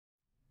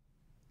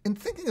In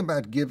thinking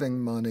about giving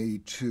money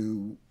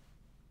to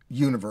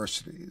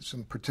universities,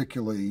 and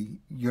particularly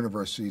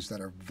universities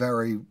that are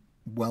very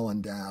well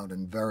endowed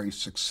and very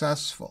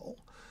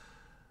successful,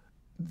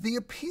 the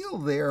appeal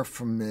there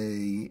for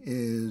me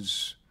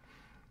is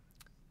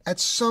at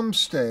some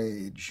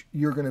stage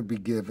you're going to be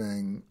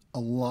giving a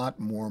lot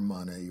more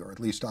money, or at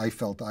least I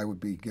felt I would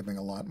be giving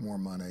a lot more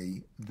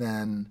money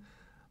than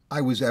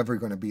I was ever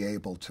going to be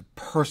able to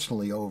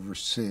personally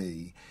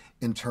oversee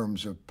in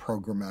terms of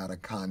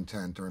programmatic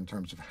content or in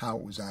terms of how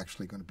it was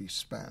actually going to be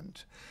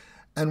spent.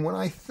 And when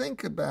I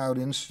think about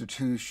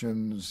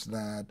institutions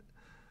that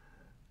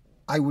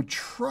I would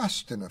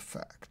trust, in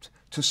effect,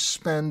 to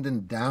spend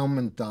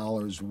endowment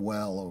dollars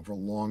well over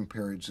long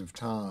periods of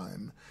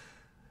time,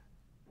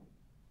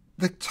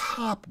 the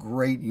top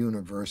great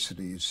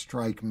universities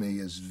strike me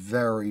as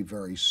very,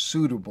 very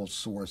suitable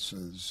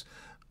sources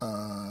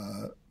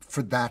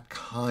for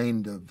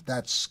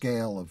that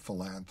scale of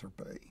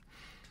philanthropy.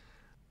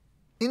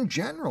 In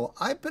general,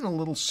 I've been a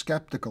little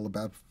skeptical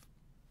about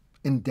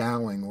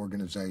endowing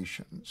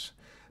organizations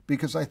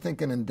because I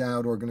think an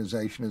endowed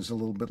organization is a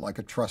little bit like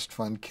a trust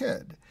fund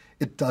kid.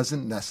 It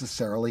doesn't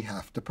necessarily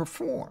have to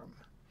perform.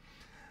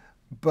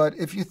 But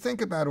if you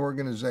think about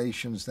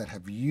organizations that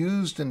have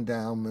used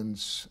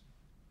endowments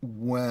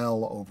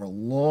well over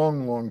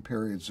long, long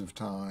periods of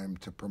time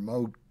to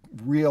promote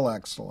real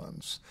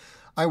excellence,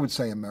 I would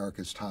say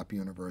America's top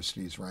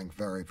universities rank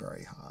very,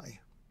 very high.